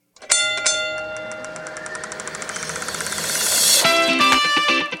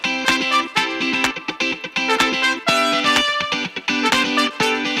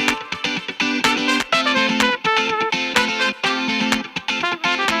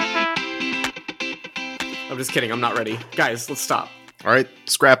I'm just kidding. I'm not ready. Guys, let's stop. All right,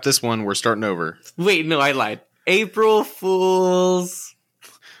 scrap this one. We're starting over. Wait, no, I lied. April Fools.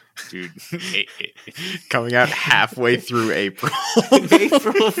 Dude, coming out halfway through April.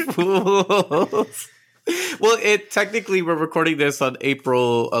 April Fools. Well, technically we're recording this on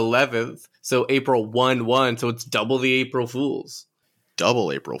April 11th, so April 1/1, so it's double the April Fools.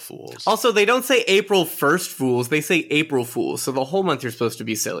 Double April Fools. Also, they don't say April 1st Fools, they say April Fools, so the whole month you're supposed to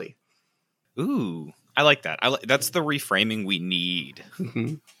be silly. Ooh, I like that. That's the reframing we need.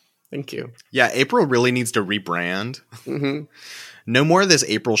 Mm-hmm. Thank you. Yeah, April really needs to rebrand. Mm-hmm. No more of this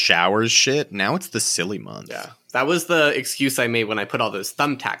April showers shit. Now it's the silly month. Yeah, that was the excuse I made when I put all those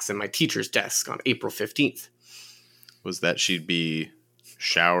thumbtacks in my teacher's desk on April 15th. Was that she'd be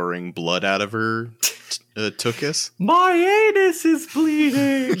showering blood out of her tuchus? My anus is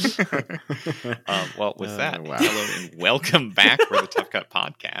bleeding. Well, with that, wow. hello and welcome back for the Tough Cut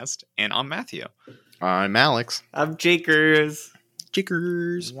Podcast. And I'm Matthew. I'm Alex. I'm Jakers.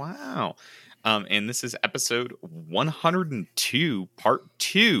 Jickers. Wow. And this is episode 102, part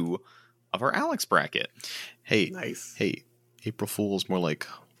 2 of our Alex bracket. Hey, Nice. Hey, April Fool's more like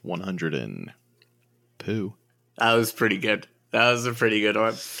 100 and poo. That was pretty good. That was a pretty good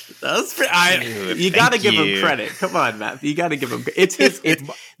one. That was Dude, you got to thank give you. him credit. Come on, Matthew. You got to give him. It's his.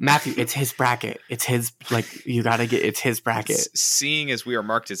 Matthew. It's his bracket. It's his. Like you got to get. It's his bracket. Seeing as we are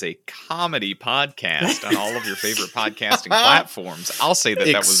marked as a comedy podcast on all of your favorite podcasting platforms, I'll say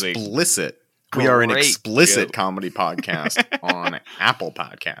that was a explicit. We are an great explicit joke. comedy podcast on Apple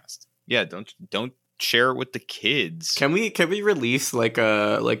Podcasts. yeah. Don't share it with the kids. Can we release like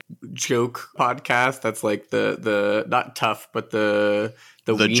a joke podcast that's like the not tough but the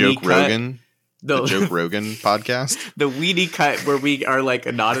weenie Joke cut? Rogan. The The Joke Rogan podcast. the weenie cut where we are like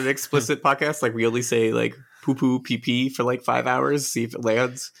not an explicit podcast, like we only say like poo poo pee pee for like 5 hours, see if it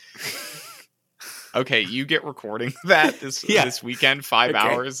lands. Okay, you get recording that this weekend, 5 Okay.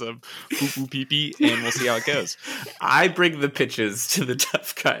 hours of poo poo pee pee, and we'll see how it goes. I bring the pitches to the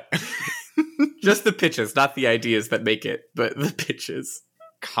tough cut. Just the pitches, not the ideas that make it, but the pitches.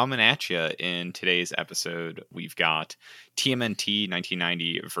 Coming at you in today's episode, we've got TMNT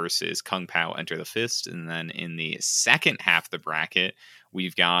 1990 versus Kung Pao Enter the Fist, and then in the second half of the bracket,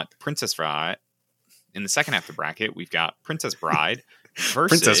 we've got Princess Bride. In the second half of the bracket, we've got Princess Bride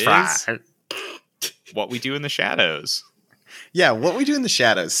versus Princess Fry. What We Do in the Shadows. Yeah, What We Do in the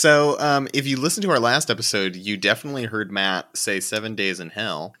Shadows. So, if you listened to our last episode, you definitely heard Matt say 7 Days in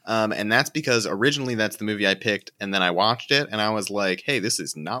Hell. And that's because originally that's the movie I picked, and then I watched it, and I was like, hey, this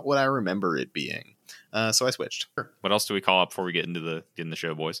is not what I remember it being. So I switched. What else do we call up before we get into the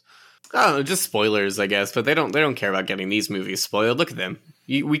show, boys? I don't know, just spoilers, I guess, but they don't care about getting these movies spoiled. Look at them.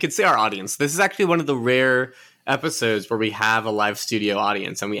 We can see our audience. This is actually one of the rare episodes where we have a live studio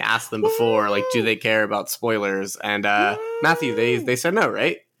audience, and we asked them before, like, do they care about spoilers? And Matthew, they said no,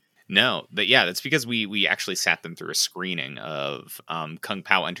 right? No, that's because we actually sat them through a screening of Kung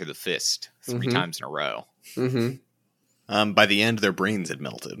Pao Enter the Fist 3 times in a row. Mm-hmm. By the end, their brains had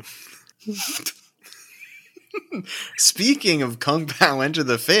melted. Speaking of Kung Pao Enter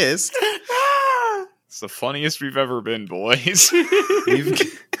the Fist, It's the funniest we've ever been, boys.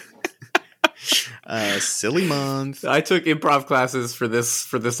 silly month. I took improv classes for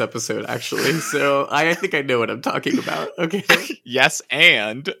this episode, actually, so I think I know what I'm talking about. Okay. Yes,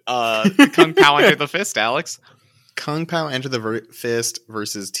 and Kung Pao Enter the Fist, Alex. Kung Pao Enter the Fist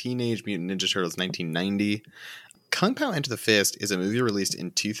versus Teenage Mutant Ninja Turtles 1990. Kung Pao Enter the Fist is a movie released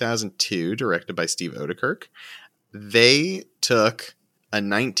in 2002, directed by Steve Odekirk. They took a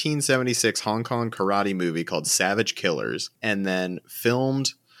 1976 Hong Kong karate movie called Savage Killers and then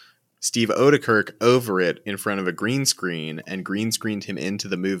filmed Steve Odekirk over it in front of a green screen and green screened him into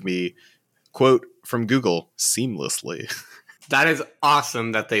the movie, quote, from Google, seamlessly. That is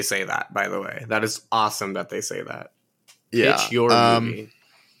awesome that they say that, by the way. That is awesome that they say that. Yeah. Pitch your movie.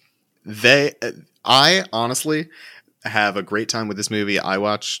 I honestly have a great time with this movie. I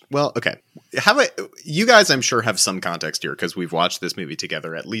watched, you guys I'm sure have some context here because we've watched this movie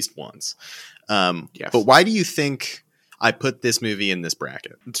together at least once. Yes. But why do you think I put this movie in this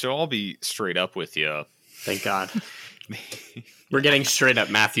bracket? So I'll be straight up with you. Thank God. We're getting straight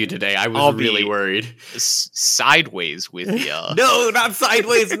up Matthew today. I was I'll be really worried. Sideways with you. No, not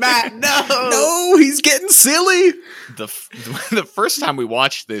sideways, Matt. No. No, he's getting silly. The first time we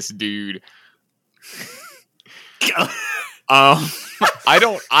watched this, dude. I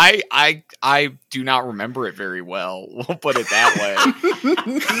do not remember it very well. We'll put it that way.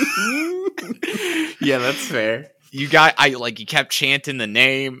 Yeah, that's fair. You kept chanting the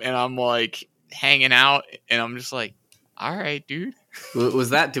name, and I'm like hanging out, and I'm just like, all right, dude.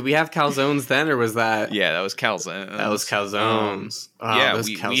 Was that? Did we have calzones then, or was that? Yeah, that was calzones. That was calzones. Yeah, those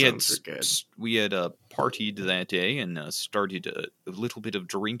we calzones are good. We had partied that day and started a little bit of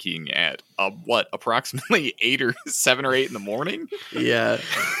drinking at approximately 7 or 8 in the morning. Yeah.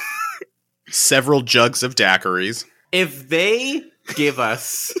 Several jugs of daiquiris. If they give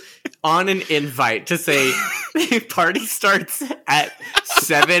us on an invite to say party starts at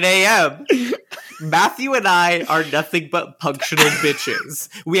 7 a.m., Matthew and I are nothing but punctual bitches.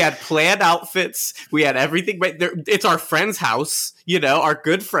 We had planned outfits. We had everything right there. It's our friend's house, our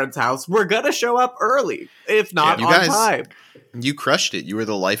good friend's house. We're going to show up early, if not on time. You crushed it. You were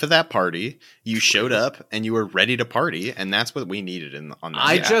the life of that party. You showed up and you were ready to party, and that's what we needed on that.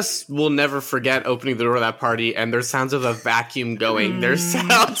 I just will never forget opening the door of that party, and there's sounds of a vacuum going. There's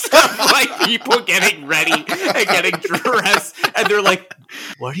sounds of like people getting ready and getting dressed, and they're like,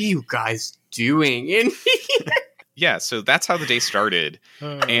 "What are you guys doing in here?" Yeah, so that's how the day started,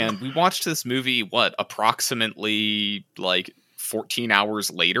 and we watched this movie. Approximately like 14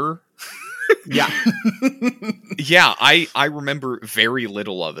 hours later. Yeah. Yeah, I remember very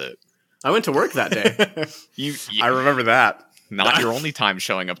little of it. I went to work that day. I remember that. Not your only time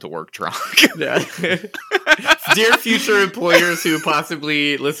showing up to work drunk. Yeah. Dear future employers who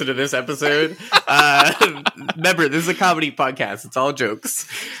possibly listen to this episode, remember, this is a comedy podcast. It's all jokes.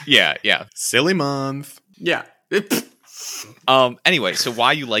 Yeah. Silly month. Yeah. Anyway, so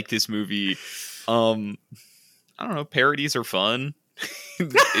why you like this movie? I don't know. Parodies are fun.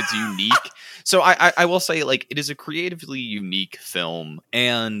 It's unique. So I will say, like, it is a creatively unique film,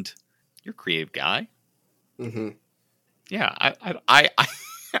 and you're a creative guy. Mm-hmm. Yeah, I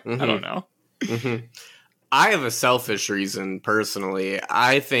don't know. Mm-hmm. I have a selfish reason, personally.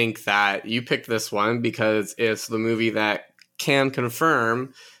 I think that you picked this one because it's the movie that can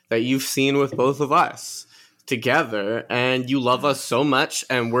confirm that you've seen with both of us together, and you love us so much,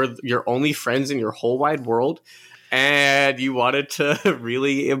 and we're your only friends in your whole wide world. And you wanted to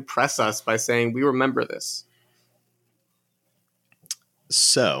really impress us by saying, we remember this.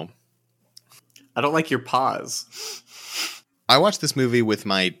 So, I don't like your pause. I watched this movie with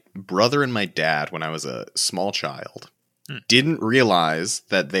my brother and my dad when I was a small child. Didn't realize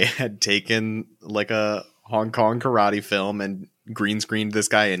that they had taken like a Hong Kong karate film and green screened this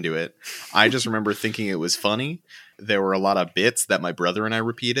guy into it. I just remember thinking it was funny. There were a lot of bits that my brother and I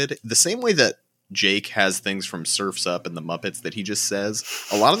repeated. The same way that Jake has things from Surf's Up and the Muppets that he just says.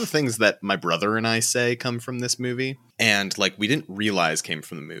 A lot of the things that my brother and I say come from this movie, and like we didn't realize came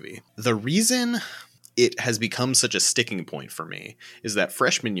from the movie. The reason it has become such a sticking point for me is that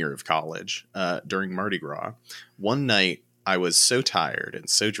freshman year of college, during Mardi Gras, one night I was so tired and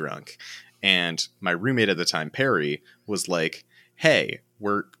so drunk, and my roommate at the time, Perry, was like, "Hey,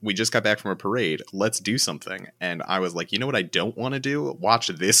 we just got back from a parade. Let's do something." And I was like, you know what I don't want to do? Watch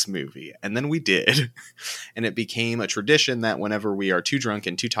this movie. And then we did. And it became a tradition that whenever we are too drunk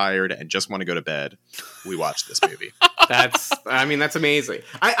and too tired and just want to go to bed, we watch this movie. That's amazing.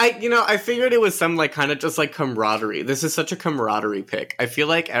 I figured it was some like kind of just like camaraderie. This is such a camaraderie pick. I feel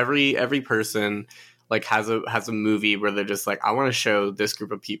like every person like has a movie where they're just like, I want to show this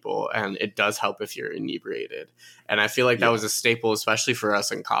group of people, and it does help if you're inebriated. And I feel like that was a staple, especially for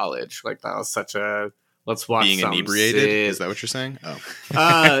us in college. Like that was such a let's watch being some inebriated. Sid. Is that what you're saying? Oh,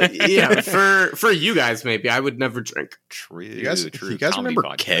 yeah. For you guys, maybe I would never drink. True. You guys Comedy remember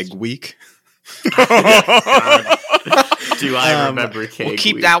podcast. Keg Week? Do I remember Keg We'll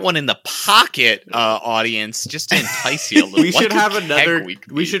keep Week? that one in the pocket, audience, just to entice you a little. We should have another. Week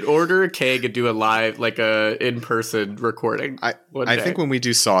We should order a keg and do a live, like a in-person recording. I think when we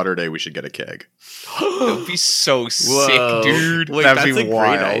do Solder Day, we should get a keg. That would be so Whoa. sick, dude. Wait, That'd that's be a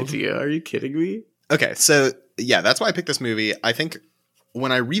wild. great idea. Are you kidding me? Okay, so yeah, that's why I picked this movie. I think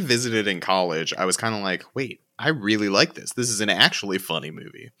when I revisited in college, I was kind of like, wait, I really like this. This is an actually funny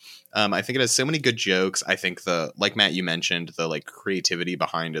movie. I think it has so many good jokes. I think like Matt, you mentioned, the like creativity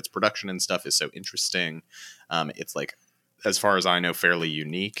behind its production and stuff is so interesting. It's like, as far as I know, fairly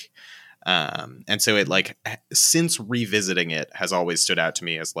unique. And so it like, since revisiting it has always stood out to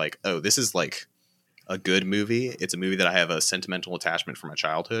me as like, oh, this is like a good movie. It's a movie that I have a sentimental attachment from my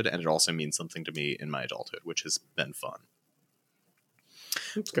childhood, and it also means something to me in my adulthood, which has been fun.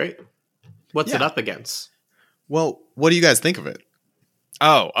 That's great. What's it up against? Well, what do you guys think of it?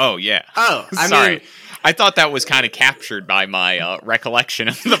 Oh, yeah. Oh, Sorry. mean, I thought that was kind of captured by my recollection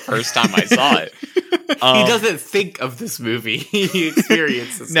of the first time I saw it. he doesn't think of this movie. He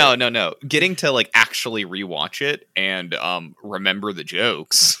experiences No. Getting to like actually rewatch it and remember the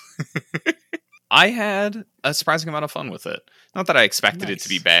jokes. I had a surprising amount of fun with it. Not that I expected it to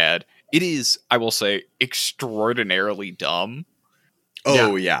be bad. It is, I will say, extraordinarily dumb.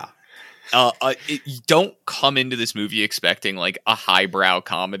 Oh, yeah. You don't come into this movie expecting like a highbrow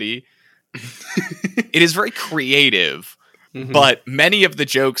comedy. It is very creative, but many of the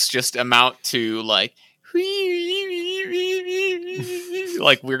jokes just amount to like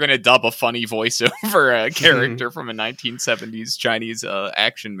we're gonna dub a funny voice over a character from a 1970s Chinese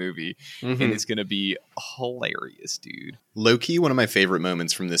action movie, and it's gonna be hilarious, dude. Low-key, one of my favorite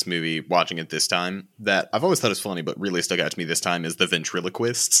moments from this movie, watching it this time, that I've always thought was funny, but really stuck out to me this time, is the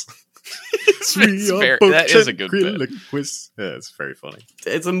ventriloquists. That is a good bit. Yeah, it's very funny.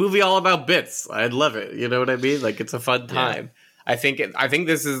 It's a movie all about bits. I love it. You know what I mean? Like, it's a fun time. Yeah. I think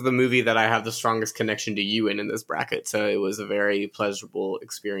this is the movie that I have the strongest connection to you in this bracket. So it was a very pleasurable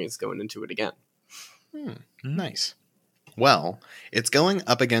experience going into it again. Nice. Well, it's going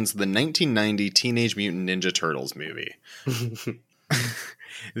up against the 1990 Teenage Mutant Ninja Turtles movie.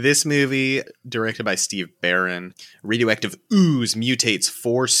 This movie, directed by Steve Barron, radioactive ooze mutates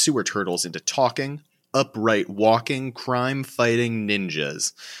 4 sewer turtles into talking, upright walking, crime-fighting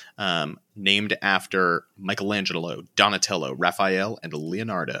ninjas, named after Michelangelo, Donatello, Raphael, and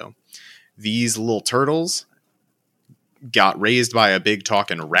Leonardo. These little turtles got raised by a big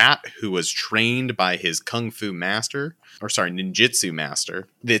talking rat who was trained by his ninjutsu master.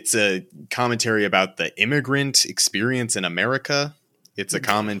 It's a commentary about the immigrant experience in America. It's a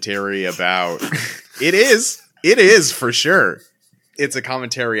commentary about... It is for sure. It's a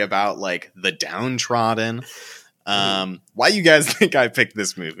commentary about like the downtrodden. Why you guys think I picked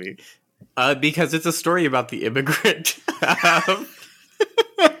this movie? Because it's a story about the immigrant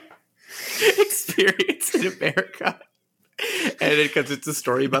experience in America. And because it's a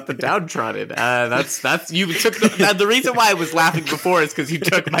story about the downtrodden. That's you took the reason why I was laughing before is because you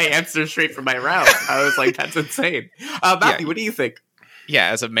took my answer straight from my round. I was like, that's insane. Matthew, what do you think? Yeah,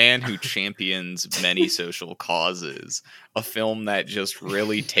 as a man who champions many social causes, a film that just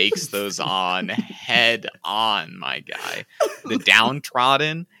really takes those on head on, my guy. The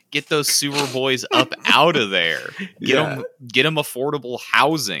downtrodden, get those sewer boys up out of there. Get them affordable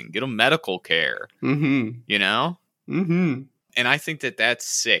housing. Get them medical care. You know? And I think that that's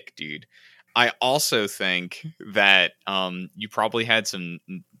sick, dude. I also think that you probably had some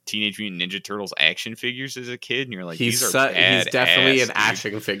Teenage Mutant Ninja Turtles action figures as a kid, and you're like, he's definitely an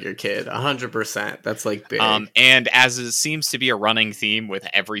action figure kid, 100%. That's like big. And as it seems to be a running theme with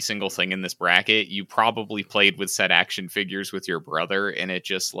every single thing in this bracket, you probably played with said action figures with your brother, and it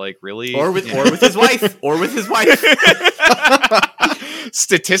just like really, or with his wife, or with his wife.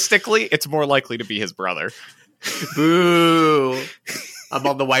 Statistically, it's more likely to be his brother. Boo! I'm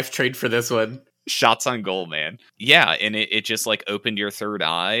on the wife trade for this one. Shots on goal, man. Yeah, and it just like opened your third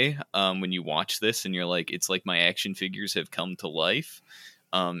eye when you watch this, and you're like, it's like my action figures have come to life,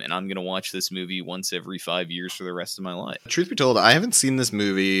 and I'm gonna watch this movie once every 5 years for the rest of my life. Truth be told, I haven't seen this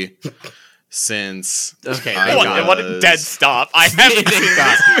movie since. Okay, what a dead stop! I haven't.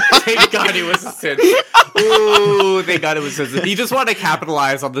 Thank God it was a sin. Ooh, thank God it was a sin. He just wanted to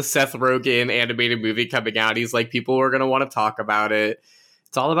capitalize on the Seth Rogen animated movie coming out. He's like, people are gonna want to talk about it.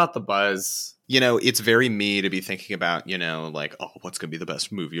 It's all about the buzz. You know, it's very me to be thinking about, you know, like, oh, what's going to be the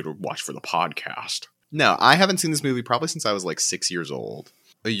best movie to watch for the podcast? No, I haven't seen this movie probably since I was like 6 years old.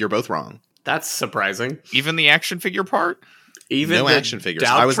 You're both wrong. That's surprising. Even the action figure part? Even no action figures.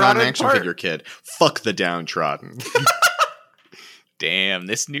 I was not an action figure kid. Fuck the downtrodden. Damn,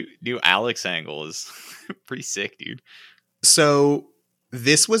 this new Alex angle is pretty sick, dude. So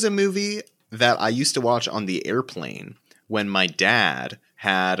this was a movie that I used to watch on the airplane when my dad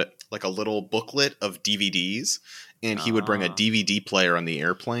had like a little booklet of DVDs, and he would bring a DVD player on the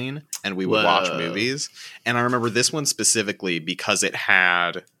airplane, and we would watch movies. And I remember this one specifically because it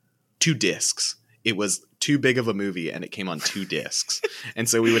had 2 discs. It was too big of a movie, and it came on 2 discs. And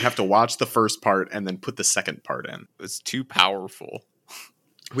so we would have to watch the first part and then put the second part in. It was too powerful.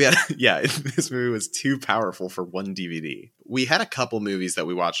 This movie was too powerful for one DVD. We had a couple movies that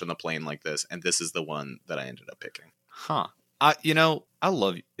we watched on the plane like this, and this is the one that I ended up picking. Huh. I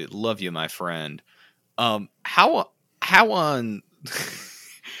love you, my friend. How on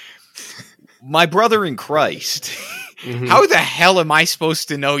my brother in Christ, how the hell am I supposed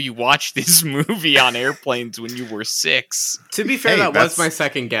to know you watched this movie on airplanes when you were 6? To be fair, that was my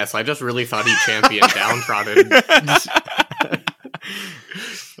second guess. I just really thought he championed Downtrodden.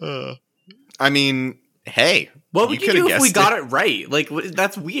 I mean, hey. What would you do if we got it right? Like,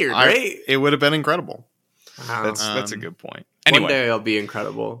 that's weird, right? It would have been incredible. That's a good point. Anyway, one day it'll be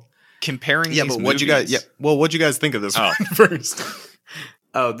incredible. Comparing these movies. What'd you guys think of this one first?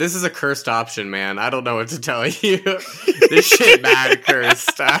 Oh, this is a cursed option, man. I don't know what to tell you. This shit mad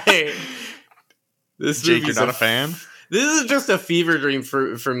cursed. This Jake, you're not a fan? This is just a fever dream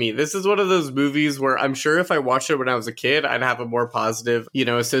for me. This is one of those movies where I'm sure if I watched it when I was a kid, I'd have a more positive,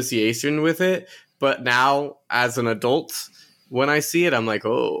 association with it. But now, as an adult, when I see it, I'm like,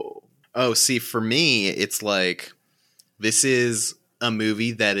 oh. Oh, see, for me, it's like, this is a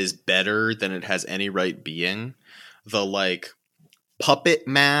movie that is better than it has any right being. The, like, puppet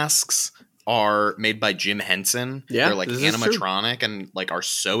masks are made by Jim Henson. Yeah, they're like animatronic and like are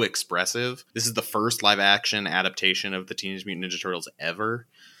so expressive. This is the first live action adaptation of the Teenage Mutant Ninja Turtles ever.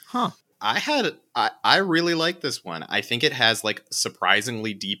 Huh. I really like this one. I think it has like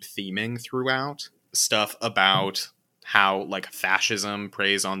surprisingly deep theming throughout. Stuff about how like fascism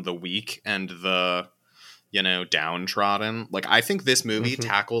preys on the weak and the downtrodden. Like, I think this movie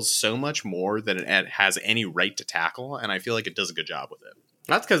tackles so much more than it has any right to tackle, and I feel like it does a good job with it.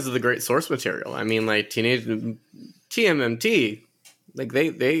 That's because of the great source material. I mean, like, TMNT, like,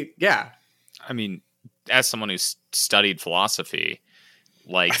 they I mean, as someone who's studied philosophy,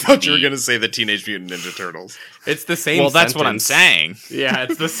 like... I thought you were going to say the Teenage Mutant Ninja Turtles. It's the same Well, that's sentence. what I'm saying. Yeah,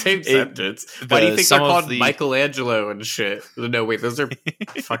 it's the same sentence. Why do you think they're called Michelangelo and shit? No, wait, those are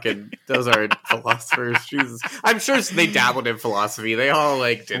philosophers. Jesus. I'm sure they dabbled in philosophy. They all,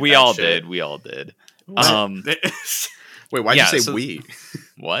 like, did We that all shit. did. We all did. Wait, why'd you say we?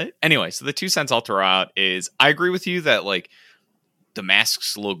 What? Anyway, so the 2 cents I'll throw out is I agree with you that, like, the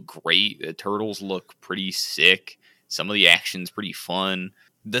masks look great. The turtles look pretty sick. Some of the action's pretty fun.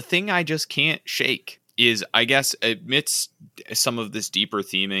 The thing I just can't shake is, I guess, amidst some of this deeper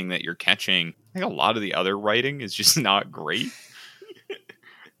theming that you're catching, I think a lot of the other writing is just not great.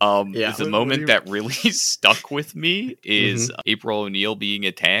 The moment that really stuck with me is April O'Neil being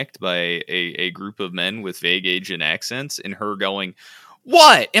attacked by a group of men with vague Asian accents and her going,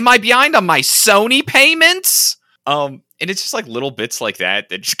 "What? Am I behind on my Sony payments?" And it's just like little bits like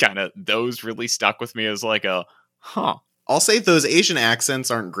that just kind of, those really stuck with me as like a, huh. I'll say those Asian accents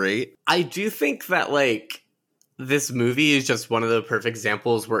aren't great. I do think that, like, this movie is just one of the perfect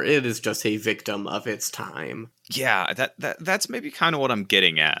examples where it is just a victim of its time. Yeah, that's maybe kind of what I'm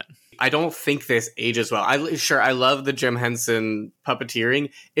getting at. I don't think this ages well. I love the Jim Henson puppeteering.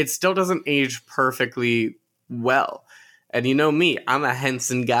 It still doesn't age perfectly well. And you know me, I'm a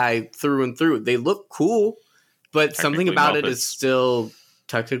Henson guy through and through. They look cool, but something about it is still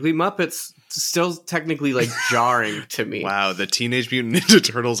technically Muppets. Still technically, like, jarring to me. Wow, the Teenage Mutant Ninja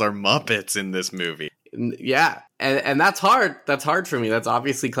Turtles are Muppets in this movie. Yeah, and that's hard. That's hard for me. That's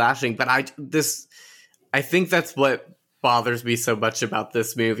obviously clashing. But I think that's what bothers me so much about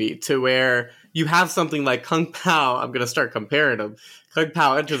this movie, to where you have something like Kung Pao. I'm going to start comparing them. Kung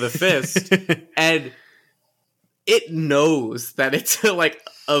Pao Enter the Fist, and it knows that it's like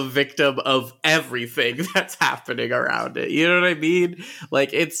a victim of everything that's happening around it. You know what I mean? Like,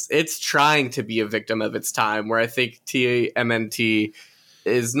 it's trying to be a victim of its time, where I think TMNT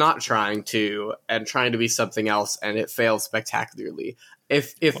is not trying to, and trying to be something else, and it fails spectacularly.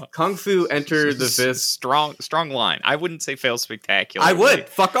 If Kung Fu Enter the Fist, strong line. I wouldn't say fail spectacularly. I would.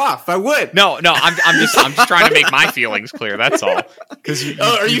 Fuck off. I would. No. I'm just trying to make my feelings clear. That's all. Because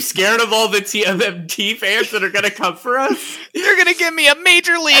are you scared of all the TMNT fans that are going to come for us? You're going to give me a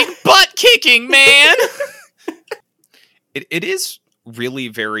major league butt kicking, man. It is really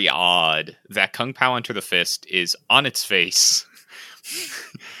very odd that Kung Pao Enter the Fist is on its face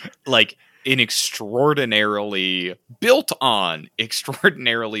like an extraordinarily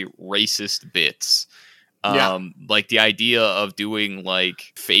racist bits. Like the idea of doing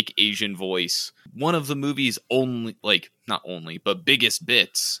like fake Asian voice, one of the movie's biggest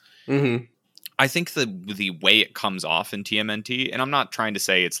bits. Mm-hmm. I think the way it comes off in TMNT, and I'm not trying to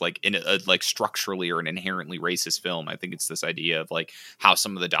say it's like in a like structurally or an inherently racist film. I think it's this idea of like how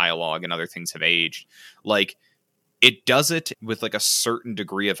some of the dialogue and other things have aged. Like, it does it with like a certain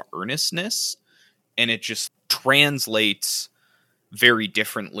degree of earnestness, and it just translates very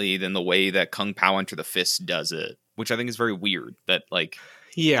differently than the way that Kung Pao Enter the Fist does it, which I think is very weird. That like,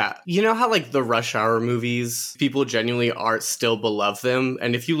 yeah, you know how like the Rush Hour movies, people genuinely still beloved them,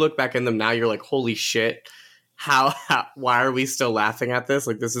 and if you look back in them now, you're like, holy shit, why are we still laughing at this?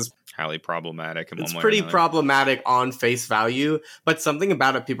 Like, this is highly problematic. It's pretty problematic on face value, but something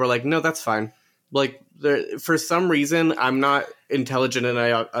about it, people are like, no, that's fine. Like, for some reason, I'm not intelligent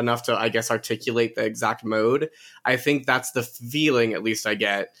enough to, I guess, articulate the exact mode. I think that's the feeling, at least I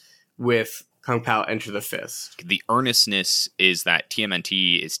get, with Kung Pao Enter the Fist. The earnestness is that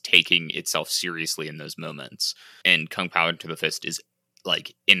TMNT is taking itself seriously in those moments, and Kung Pao Enter the Fist is,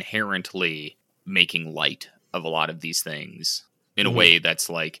 like, inherently making light of a lot of these things in a way that's,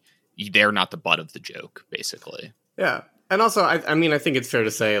 like, they're not the butt of the joke, basically. Yeah. And also, I mean, I think it's fair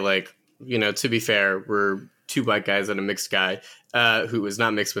to say, like, you know, to be fair, we're two white guys and a mixed guy who was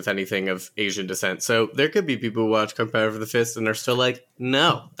not mixed with anything of Asian descent. So there could be people who watch Kung Pao Under the Fist and are still like,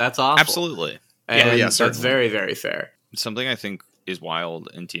 no, that's awful. Absolutely. And yeah, that's certainly. very, very fair. Something I think is wild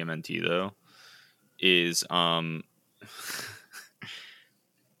in TMNT though is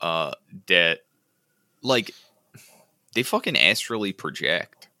that like they fucking astrally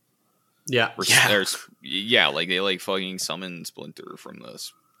project. Yeah. Like they like fucking summon Splinter from the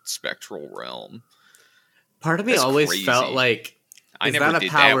spectral realm. Part of me That's always crazy. felt like, I is never that a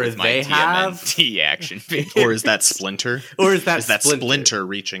did power that with my they have? TMNT action figure. Or is that Splinter? Or is that Is that Splinter? Splinter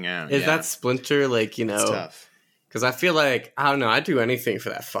reaching out? Is that Splinter, like, you It's know? tough. Because I feel like, I don't know, I'd do anything for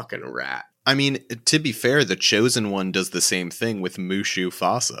that fucking rat. I mean, to be fair, the Chosen One does the same thing with Mushu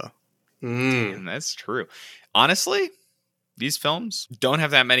Fasa. And that's true. Honestly, these films don't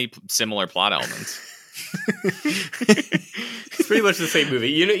have that many similar plot elements. It's pretty much the same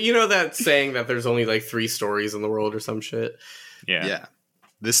movie. You know that saying that there's only like 3 stories in the world or some shit? Yeah.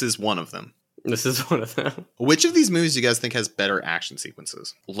 This is one of them. This is one of them. Which of these movies do you guys think has better action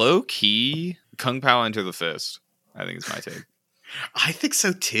sequences? Low key, Kung Pao Enter the Fist, I think is my take. I think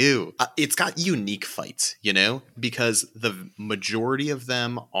so too. It's got unique fights, you know, because the majority of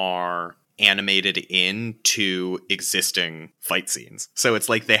them are animated into existing fight scenes. So it's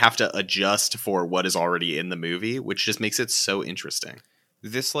like they have to adjust for what is already in the movie, which just makes it so interesting.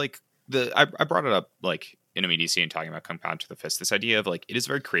 This like I brought it up like in a media scene talking about Kung Pao Enter the Fist. This idea of like it is a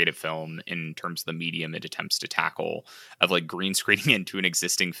very creative film in terms of the medium it attempts to tackle, of like green screening into an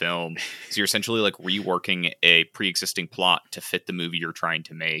existing film. So you're essentially like reworking a pre-existing plot to fit the movie you're trying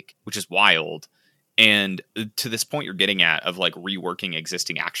to make, which is wild. And to this point you're getting at of like reworking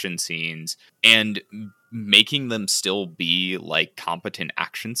existing action scenes and making them still be like competent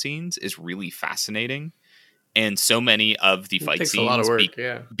action scenes is really fascinating. And so many of the fight takes a lot scenes of work,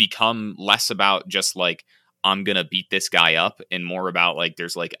 yeah. become less about just like, I'm going to beat this guy up, and more about like,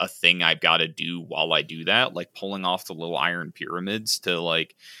 there's like a thing I've got to do while I do that, like pulling off the little iron pyramids to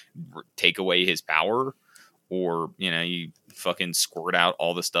like take away his power. Or, you know, you fucking squirt out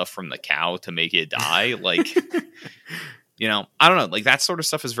all the stuff from the cow to make it die. Like, you know, I don't know. Like that sort of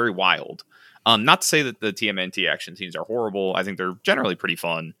stuff is very wild. Not to say that the TMNT action scenes are horrible. I think they're generally pretty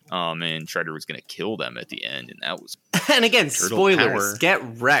fun. And Shredder was going to kill them at the end. And that was... And again, Turtle spoilers. power.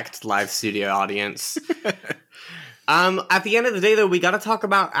 Get wrecked, live studio audience. At the end of the day, though, we got to talk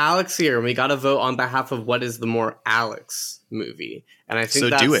about Alex here. And we got to vote on behalf of what is the more Alex movie. And I think So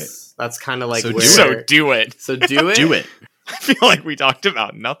that's, do it. That's kind of like So where... So do it. So do it? Do it. I feel like we talked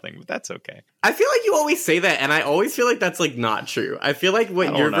about nothing, but that's okay. I feel like you always say that, and I always feel like that's like not true. I feel like what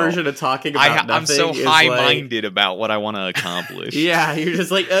I your don't know. version of talking about I'm so nothing is high-minded about what I want to accomplish. yeah, you're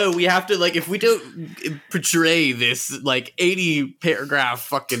just like, oh, we have to, like, if we don't portray this, like, 80-paragraph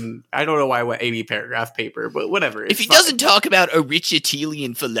fucking, I don't know why I went 80-paragraph paper, but whatever. If it's he fine. doesn't talk about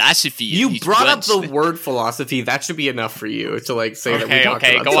Aristotelian philosophy, You brought up the word philosophy. That should be enough for you to, like, say that we Okay, talked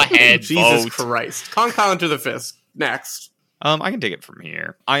okay, about go something. ahead, Jesus vote. Christ. Kung Pao Enter the Fist. Next. I can take it from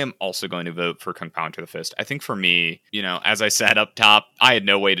here. I am also going to vote for Kung Pao Enter the Fist. I think for me, you know, as I said up top, I had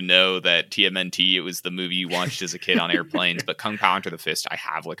no way to know that TMNT, it was the movie you watched as a kid on airplanes, but Kung Pao Enter the Fist, I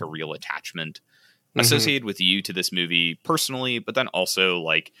have like a real attachment associated with you to this movie personally, but then also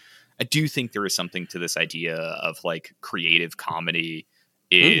like, I do think there is something to this idea of like creative comedy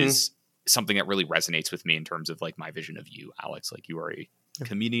is something that really resonates with me in terms of like my vision of you, Alex. Like you are a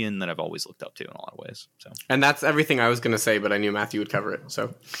comedian that I've always looked up to in a lot of ways. So, And that's everything I was going to say, but I knew Matthew would cover it,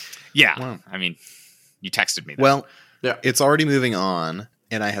 so. yeah, Wow. I mean, you texted me that. Well, Yeah. it's already moving on,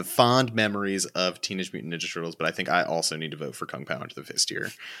 and I have fond memories of Teenage Mutant Ninja Turtles, but I think I also need to vote for Kung Pao Enter the Fist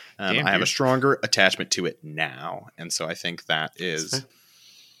here. Damn, I have dude. a stronger attachment to it now, and so I think that is,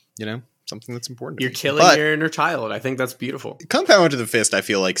 you know, something that's important to You're me. killing But your inner child. I think that's beautiful. Kung Pao Enter the Fist, I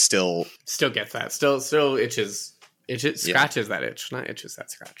feel like still Still gets that. Still itches. Scratches that itch. Not itches that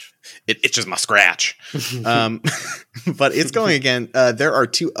scratch. it itches my scratch. But it's going again. There are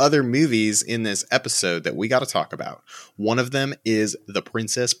 2 other movies in this episode that we got to talk about. One of them is The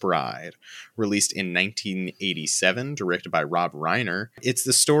Princess Bride, released in 1987, directed by Rob Reiner. It's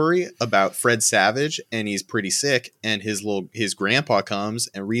the story about Fred Savage, and he's pretty sick, and his grandpa comes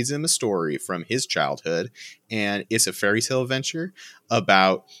and reads him a story from his childhood, and it's a fairy tale adventure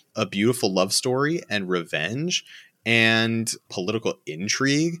about a beautiful love story and revenge and political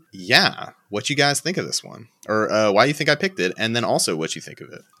intrigue. Yeah. What you guys think of this one? Or why you think I picked it? And then also what you think of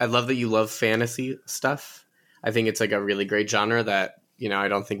it. I love that you love fantasy stuff. I think it's like a really great genre that, you know, I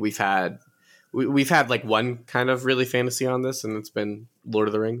don't think we've had. We've had like one kind of really fantasy on this, and it's been Lord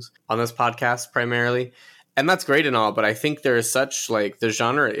of the Rings on this podcast primarily. And that's great and all, but I think there is such like the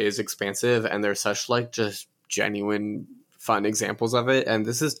genre is expansive, and there's such like just genuine fun examples of it, and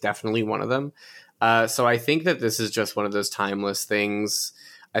this is definitely one of them. So I think that this is just one of those timeless things.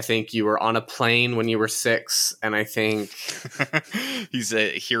 I think you were on a plane when you were 6, and I think he's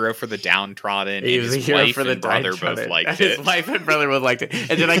a hero for the downtrodden. He was a hero for the brother both liked it. His wife and brother both liked it.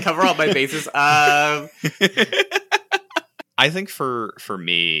 And did I cover all my bases? I think for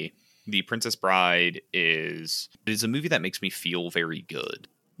me, The Princess Bride is a movie that makes me feel very good.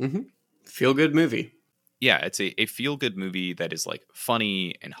 Mm-hmm. Feel good movie. Yeah, it's a feel good movie that is like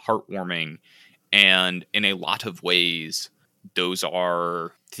funny and heartwarming, and in a lot of ways, those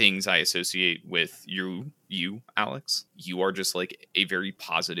are things I associate with you, Alex. You are just like a very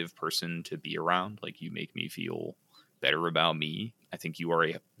positive person to be around. Like, you make me feel better about me. I think you are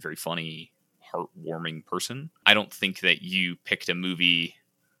a very funny, heartwarming person. I don't think that you picked a movie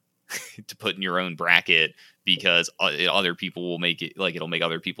to put in your own bracket because other people will make it, like, it'll make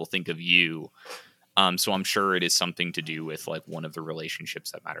other people think of you. So I'm sure it is something to do with like one of the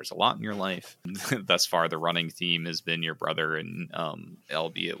relationships that matters a lot in your life. Thus far, the running theme has been your brother and,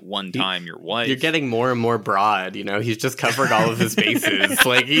 albeit one time, your wife. You're getting more and more broad. You know, he's just covered all of his bases.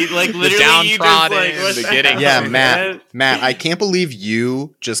 Like, he like literally the downtrodden, just, like, the getting. Yeah, Matt, I can't believe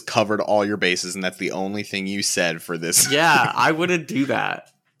you just covered all your bases, and that's the only thing you said for this. Yeah, I wouldn't do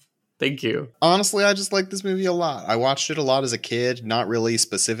that. Thank you. Honestly, I just like this movie a lot. I watched it a lot as a kid, not really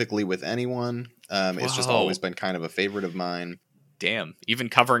specifically with anyone. It's just always been kind of a favorite of mine. Damn, even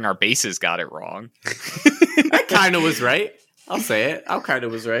covering our bases got it wrong. I kind of was right. I'll say it. I kind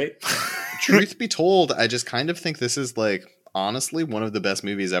of was right. Truth be told, I just kind of think this is like, honestly, one of the best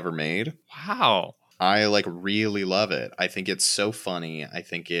movies ever made. Wow. I like really love it. I think it's so funny. I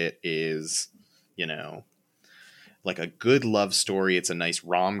think it is, you know, like a good love story. It's a nice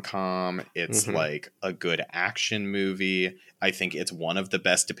rom-com. It's like a good action movie. I think it's one of the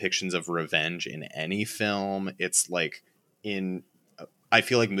best depictions of revenge in any film. It's like I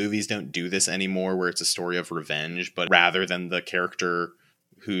feel like movies don't do this anymore where it's a story of revenge, but rather than the character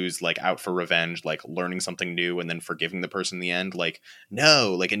who's like out for revenge, like learning something new and then forgiving the person in the end, like,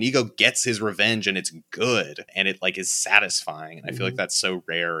 no, like Inigo gets his revenge and it's good and it like is satisfying. And I feel like that's so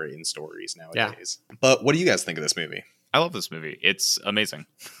rare in stories nowadays. Yeah. But what do you guys think of this movie? I love this movie. It's amazing.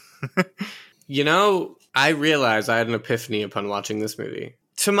 You know, I realized I had an epiphany upon watching this movie.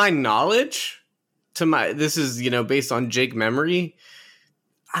 To my knowledge, this is, you know, based on Jake memory,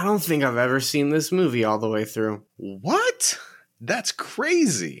 I don't think I've ever seen this movie all the way through. What? That's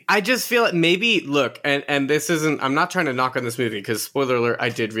crazy. I just feel it. Maybe, look, and this isn't, I'm not trying to knock on this movie because, spoiler alert, I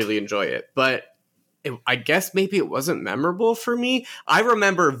did really enjoy it. But I guess maybe it wasn't memorable for me. I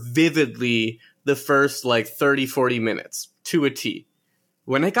remember vividly the first like 30, 40 minutes to a T.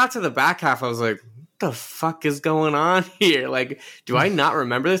 When it got to the back half, I was like, what the fuck is going on here? Like, do I not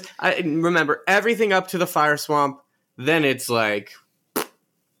remember this? I remember everything up to the fire swamp. Then it's like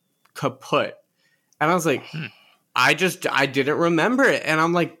kaput. And I was like, I didn't remember it. And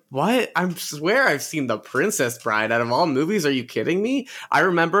I'm like, what? I swear I've seen The Princess Bride out of all movies. Are you kidding me? I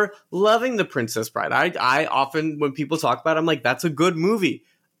remember loving The Princess Bride. I often, when people talk about it, I'm like, that's a good movie.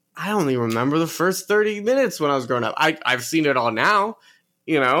 I only remember the first 30 minutes when I was growing up. I've seen it all now,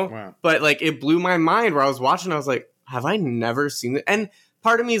 you know? Wow. But like, it blew my mind where I was watching. I was like, have I never seen it? And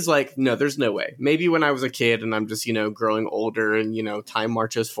part of me is like, no, there's no way. Maybe when I was a kid and I'm just, you know, growing older and, you know, time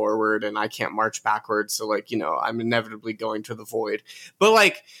marches forward and I can't march backwards. So like, you know, I'm inevitably going to the void. But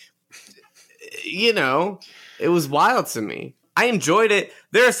like, you know, it was wild to me. I enjoyed it.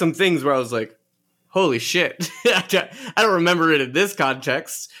 There are some things where I was like, holy shit. I don't remember it in this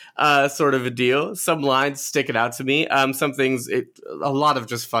context, sort of a deal. Some lines sticking out to me. Some things, a lot of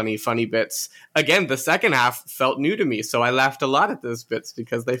just funny bits. Again, the second half felt new to me, so I laughed a lot at those bits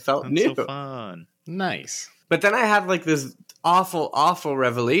because they felt new. So fun. Nice. But then I had like this awful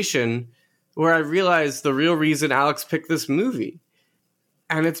revelation where I realized the real reason Alex picked this movie.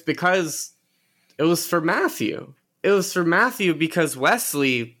 And it's because it was for Matthew. It was for Matthew because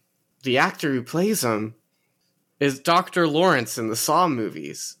Wesley, the actor who plays him, is Dr. Lawrence in the Saw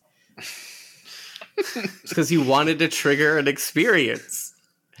movies. Because he wanted to trigger an experience.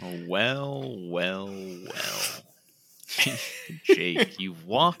 Well. Jake, you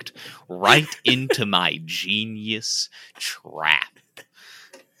walked right into my genius trap.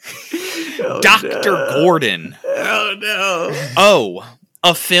 Oh, Dr. no. Gordon. Oh, no. Oh,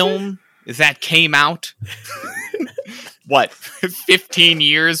 a film that came out... what, 15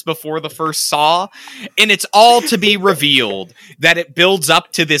 years before the first Saw? And it's all to be revealed that it builds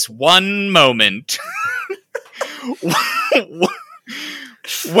up to this one moment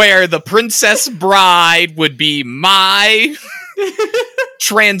where the Princess Bride would be my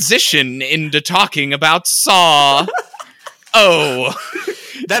transition into talking about Saw. Oh.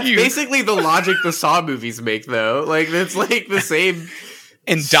 That's basically the logic the Saw movies make, though. Like, it's like the same.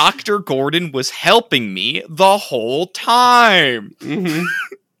 And Dr. Gordon was helping me the whole time. Mm-hmm.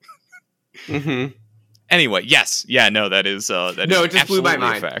 Mm-hmm. Anyway, yes. Yeah, no, that is it just blew my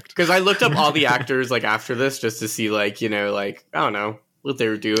mind. Because I looked up all the actors, like, after this, just to see, like, you know, like, I don't know, what they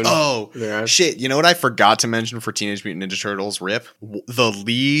were doing. Oh, shit. You know what I forgot to mention for Teenage Mutant Ninja Turtles, Rip? The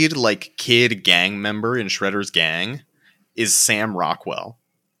lead, like, kid gang member in Shredder's gang is Sam Rockwell.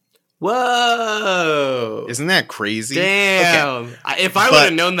 Whoa. Isn't that crazy? Damn. Okay. If I would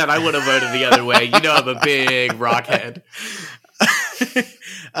have known that, I would have voted the other way. You know I'm a big rockhead.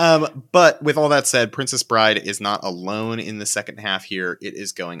 But with all that said, Princess Bride is not alone in the second half here. It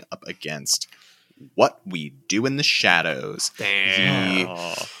is going up against What We Do in the Shadows. Damn.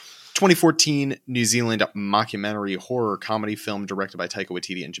 The 2014 New Zealand mockumentary horror comedy film directed by Taika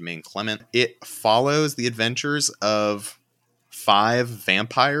Waititi and Jermaine Clement. It follows the adventures of 5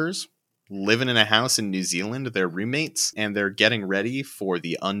 vampires living in a house in New Zealand. They're roommates, and they're getting ready for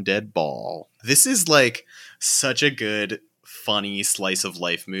the undead ball. This is like such a good, funny slice of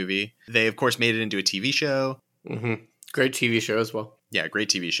life movie. They, of course, made it into a TV show. Mm-hmm. Great TV show as well. Yeah, great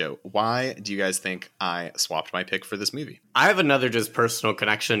TV show. Why do you guys think I swapped my pick for this movie? I have another just personal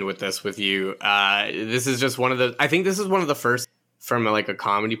connection with this with you. This is just I think this is one of the first, from like a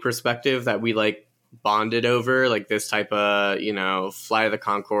comedy perspective, that we like bonded over, like this type of, you know, Fly the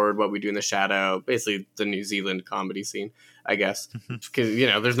Conchord, What We Do in the Shadow, basically the New Zealand comedy scene, I guess, because, you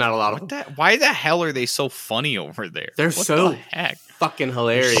know, there's not a lot of why the hell are they so funny over there? They're what so the heck? Fucking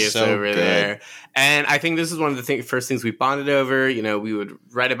hilarious so over good. there. And I think this is one of the first things we bonded over. You know, we would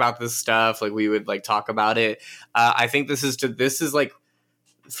write about this stuff, like we would like talk about it. I think this is like,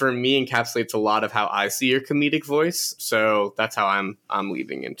 for me, encapsulates a lot of how I see your comedic voice. So that's how I'm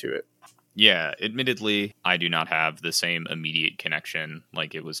leading into it. Yeah, admittedly, I do not have the same immediate connection.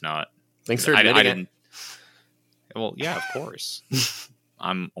 Like, it was not. Thanks for admitting I didn't. Well, yeah, of course.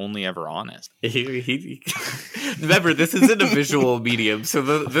 I'm only ever honest. Remember, this isn't a visual medium, so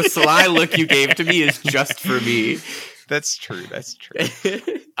the sly look you gave to me is just for me. That's true. That's true.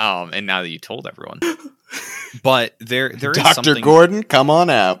 And now that you told everyone, but there is Dr. something. Gordon, come on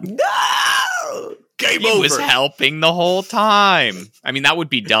out. No. Game He over. was helping the whole time. I mean, that would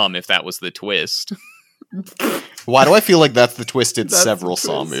be dumb if that was the twist. Why do I feel like that's the twist in That's several the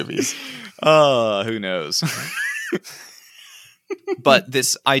Saw twist. movies? Who knows? But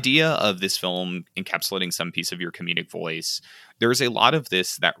this idea of this film encapsulating some piece of your comedic voice, there's a lot of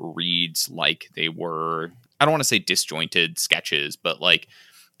this that reads like they were, I don't want to say disjointed sketches, but like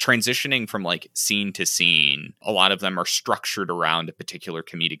transitioning from like scene to scene. A lot of them are structured around a particular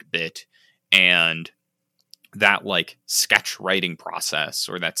comedic bit, and that like sketch writing process,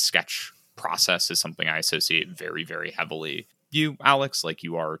 or that sketch process, is something I associate very, very heavily. You, Alex, like,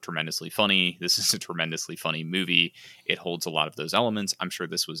 you are tremendously funny. This is a tremendously funny movie. It holds a lot of those elements. I'm sure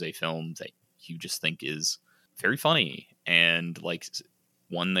this was a film that you just think is very funny and like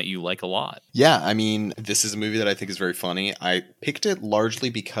one that you like a lot. Yeah, I mean, this is a movie that I think is very funny. I picked it largely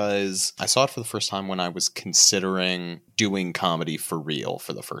because I saw it for the first time when I was considering doing comedy for real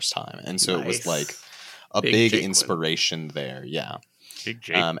for the first time. And so It was like a big inspiration there. Yeah. Big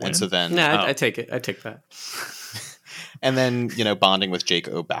Jake and so then... I take it. I take that. And then, you know, bonding with Jake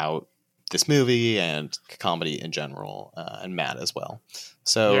about this movie and comedy in general, and Matt as well.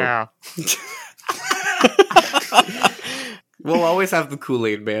 So yeah. We'll always have the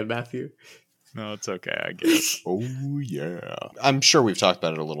Kool-Aid man, Matthew. No, it's okay, I guess. Oh, yeah. I'm sure we've talked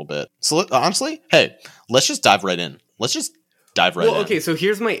about it a little bit. So honestly, hey, let's just dive right in. Well, okay, so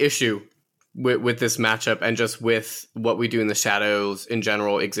here's my issue with this matchup and just with What We Do in the Shadows in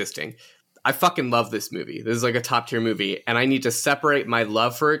general existing. I fucking love this movie. This is like a top tier movie, and I need to separate my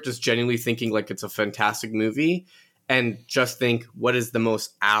love for it, just genuinely thinking like it's a fantastic movie, and just think, what is the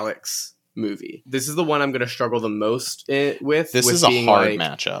most Alex movie? This is the one I'm going to struggle the most with. This with is a hard like,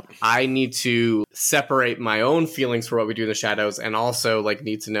 matchup. I need to separate my own feelings for What We Do in the Shadows, and also like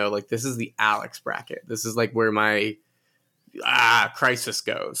need to know like this is the Alex bracket. This is like where my crisis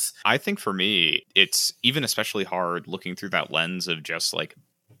goes. I think for me, it's even especially hard looking through that lens of just like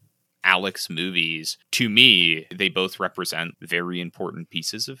Alex movies. To me, they both represent very important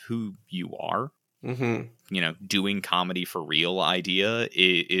pieces of who you are. Mm-hmm. You know, doing comedy for real idea,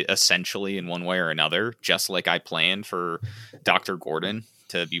 essentially, in one way or another, just like I planned for Dr. Gordon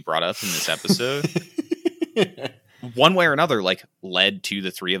to be brought up in this episode. One way or another, like, led to the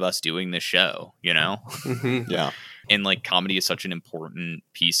three of us doing this show, you know? Mm-hmm. Yeah. And like comedy is such an important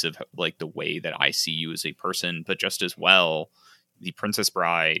piece of like the way that I see you as a person, but just as well, The Princess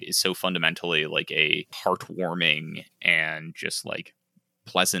Bride is so fundamentally like a heartwarming and just like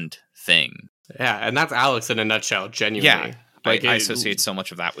pleasant thing. Yeah, and that's Alex in a nutshell, genuinely. Yeah, Like I associate so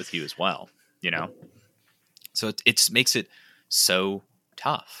much of that with you as well, So it makes it so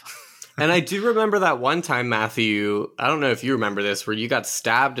tough. And I do remember that one time, Matthew, I don't know if you remember this, where you got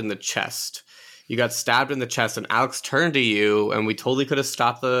stabbed in the chest. You got stabbed in the chest, and Alex turned to you, and we totally could have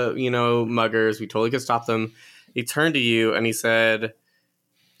stopped the, muggers. We totally could stop them. He turned to you, and he said,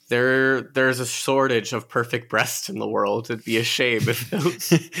 There's a shortage of perfect breasts in the world. It'd be a shame if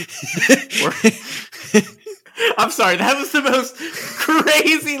those were... I'm sorry, that was the most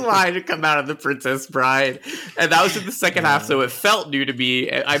crazy line to come out of The Princess Bride. And that was in the second half, so it felt new to me.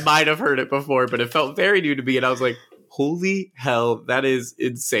 I might have heard it before, but it felt very new to me. And I was like, holy hell, that is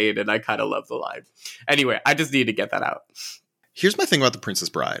insane. And I kind of love the line. Anyway, I just need to get that out. Here's my thing about The Princess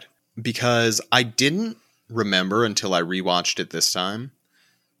Bride. Because I didn't remember until I rewatched it this time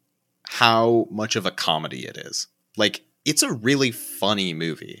how much of a comedy it is. Like, it's a really funny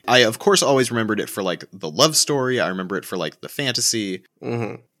movie. I, of course, always remembered it for, like, the love story. I remember it for, like, the fantasy.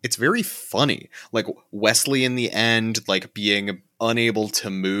 Mm-hmm. It's very funny. Like, Wesley in the end, like, being unable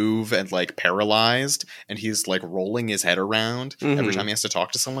to move and, like, paralyzed, and he's, like, rolling his head around every time he has to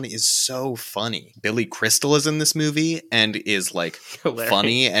talk to someone is so funny. Billy Crystal is in this movie and is, like,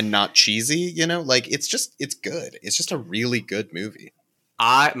 funny and not cheesy, Like, it's good. It's just a really good movie.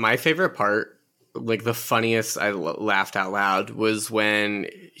 My favorite part, like the funniest, I laughed out loud, was when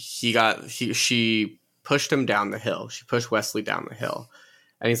she pushed him down the hill. She pushed Wesley down the hill.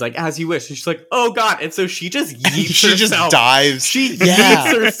 And he's like, as you wish. And she's like, oh God. And so she just yeets herself. Just dives. She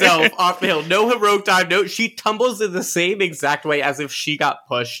yeets herself off the hill. No heroic dive. No, she tumbles in the same exact way as if she got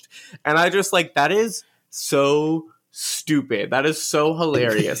pushed. And I just like, that is so stupid. That is so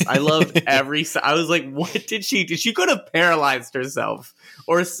hilarious. I loved I was like, what did she do? She could have paralyzed herself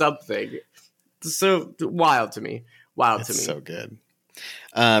or something. So wild to me. It's so good.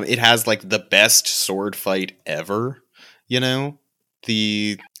 It has like the best sword fight ever.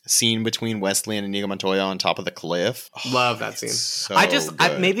 The scene between Wesley and Inigo Montoya on top of the cliff. Love that scene. So I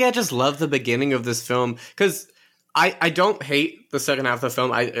just love the beginning of this film because I don't hate the second half of the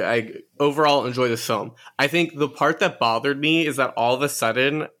film. I overall enjoy this film. I think the part that bothered me is that all of a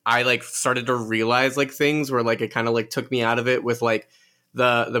sudden I like started to realize like things where like it kind of like took me out of it with like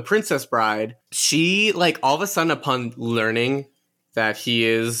the Princess Bride. She like all of a sudden upon learning that he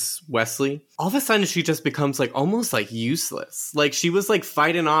is Wesley, all of a sudden she just becomes like almost like useless. Like she was like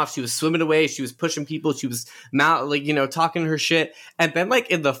fighting off, she was swimming away, she was pushing people, she was talking her shit. And then like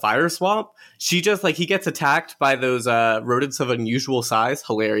in the fire swamp, she just like he gets attacked by those rodents of unusual size,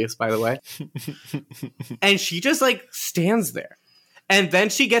 hilarious by the way. And she just like stands there. And then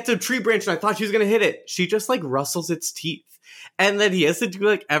she gets a tree branch and I thought she was gonna hit it. She just like rustles its teeth. And then he has to do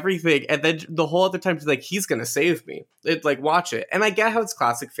like everything. And then the whole other time she's like, he's going to save me. It's like, watch it. And I get how it's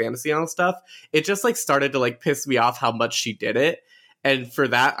classic fantasy and all stuff. It just like started to like piss me off how much she did it. And for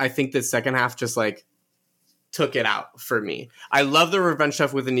that, I think the second half just like took it out for me. I love the revenge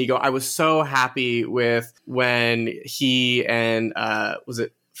stuff with Inigo. I was so happy with when he and was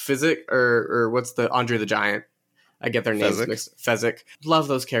it Physic or what's the Andre the Giant? I get their names mixed. Fezzik. Love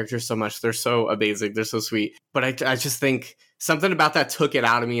those characters so much. They're so amazing. They're so sweet. But I just think something about that took it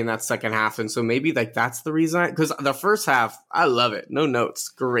out of me in that second half. And so maybe like that's the reason. Because the first half, I love it. No notes.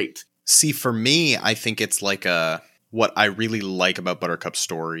 Great. See, for me, I think it's like what I really like about Buttercup's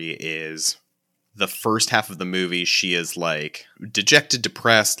story is the first half of the movie, she is like dejected,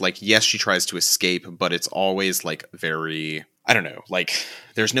 depressed. Like, yes, she tries to escape, but it's always like very, I don't know, like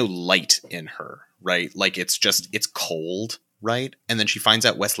there's no light in her. Right? Like it's cold, right? And then she finds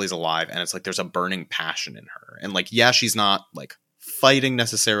out Wesley's alive and it's like there's a burning passion in her. And like, yeah, she's not like fighting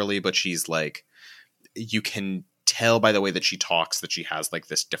necessarily, but she's like, you can tell by the way that she talks that she has like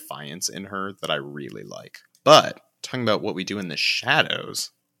this defiance in her that I really like. But talking about what we do in the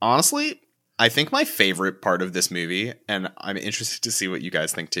shadows, honestly, I think my favorite part of this movie, and I'm interested to see what you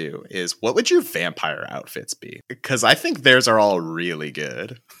guys think too, is what would your vampire outfits be? Because I think theirs are all really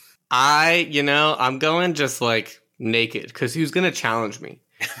good. I'm going just like naked because who's going to challenge me?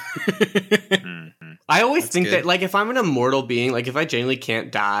 I always think that like if I'm an immortal being, like if I genuinely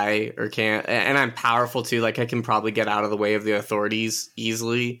can't die or can't, and I'm powerful too, like I can probably get out of the way of the authorities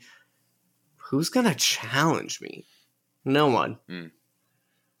easily. Who's going to challenge me? No one.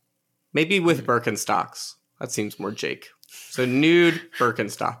 Maybe with Birkenstocks. That seems more Jake. So nude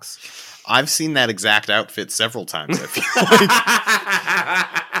Birkenstocks. I've seen that exact outfit several times, I feel like.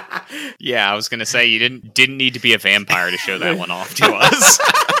 Yeah, I was going to say you didn't need to be a vampire to show that one off to us.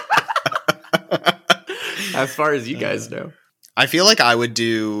 As far as you guys know. I feel like I would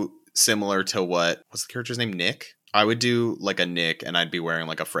do similar to what's the character's name? Nick? I would do like a Nick, and I'd be wearing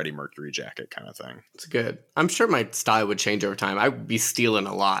like a Freddie Mercury jacket kind of thing. It's good. I'm sure my style would change over time. I would be stealing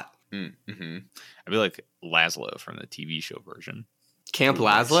a lot. Mm-hmm. I'd be like Laszlo from the TV show version. Camp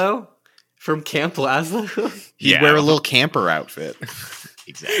Laszlo? From Camp Laszlo? He'd wear a little camper outfit.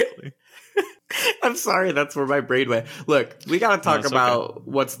 Exactly. I'm sorry, that's where my brain went. Look, we got to talk about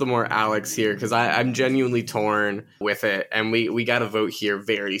what's the more Alex here, because I'm genuinely torn with it, and we got to vote here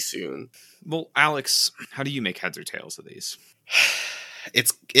very soon. Well, Alex, how do you make heads or tails of these?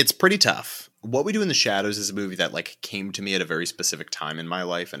 It's pretty tough. What We Do in the Shadows is a movie that like came to me at a very specific time in my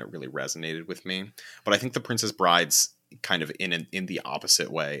life, and it really resonated with me. But I think The Princess Bride's kind of in the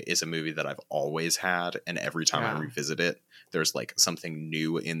opposite way is a movie that I've always had, and every time I revisit it, there's like something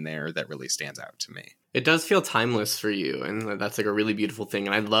new in there that really stands out to me. It does feel timeless for you, and that's like a really beautiful thing.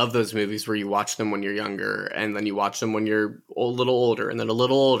 And I love those movies where you watch them when you're younger, and then you watch them when you're a little older, and then a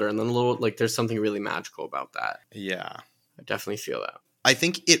little older, and then a little, like, there's something really magical about that. Yeah. I definitely feel that. I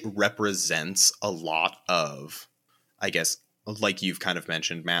think it represents a lot of, I guess, like you've kind of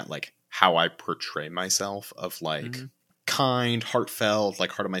mentioned, Matt, like how I portray myself of like kind, heartfelt,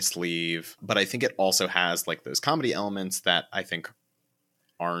 like heart on my sleeve. But I think it also has like those comedy elements that I think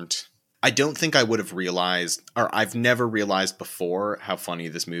aren't. I don't think I would have realized, or I've never realized before how funny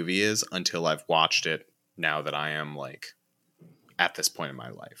this movie is until I've watched it now that I am like at this point in my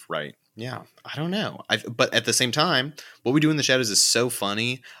life, right? Yeah, I don't know. But at the same time, What We Do in the Shadows is so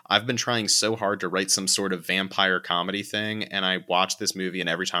funny. I've been trying so hard to write some sort of vampire comedy thing, and I watch this movie, and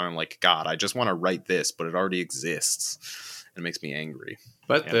every time I'm like, God, I just want to write this, but it already exists. It makes me angry.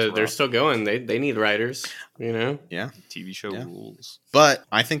 But they're still going. They need writers, you know? Yeah. TV show rules. But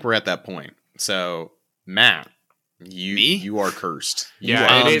I think we're at that point. So, Matt, you are cursed.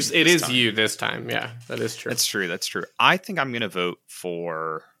 Yeah, it is you this time. Yeah, that is true. That's true. I think I'm going to vote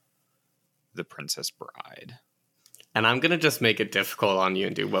for The Princess Bride. And I'm going to just make it difficult on you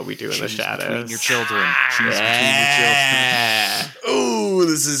and do What We Do in the Shadows. Between your children. Choose between your children. Oh,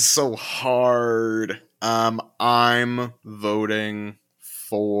 this is so hard. I'm voting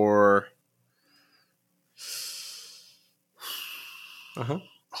for... Uh-huh.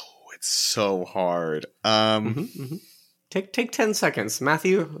 Oh, it's so hard. Take 10 seconds.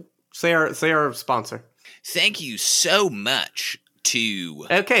 Matthew, say our sponsor. Thank you so much to...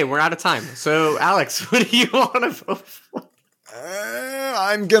 Okay, we're out of time. So, Alex, what do you want to vote for?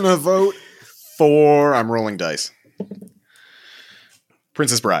 I'm going to vote for... I'm rolling dice.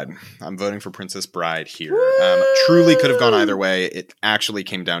 Princess Bride. I'm voting for Princess Bride here. Truly could have gone either way. It actually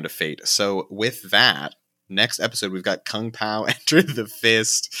came down to fate. So, with that, next episode, we've got Kung Pao Enter the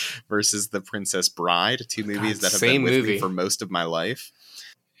Fist versus The Princess Bride. Two movies that have been with me for most of my life.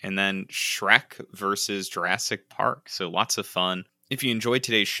 And then Shrek versus Jurassic Park. So lots of fun. If you enjoyed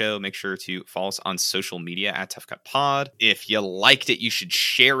today's show, make sure to follow us on social media at Tough Cut Pod. If you liked it, you should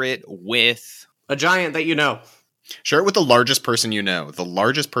share it with a giant that you know. Share it with the largest person you know. The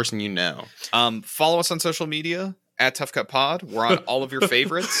largest person you know. Follow us on social media at Tough Cut Pod. We're on all of your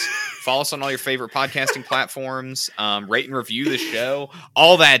favorites. Follow us on all your favorite podcasting platforms. Rate and review the show.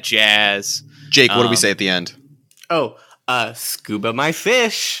 All that jazz. Jake, what do we say at the end? Scuba my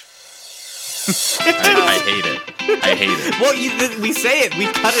fish. I hate it. I hate it. Well, we say it. We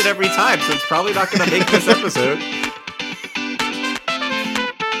cut it every time, so it's probably not going to make this episode.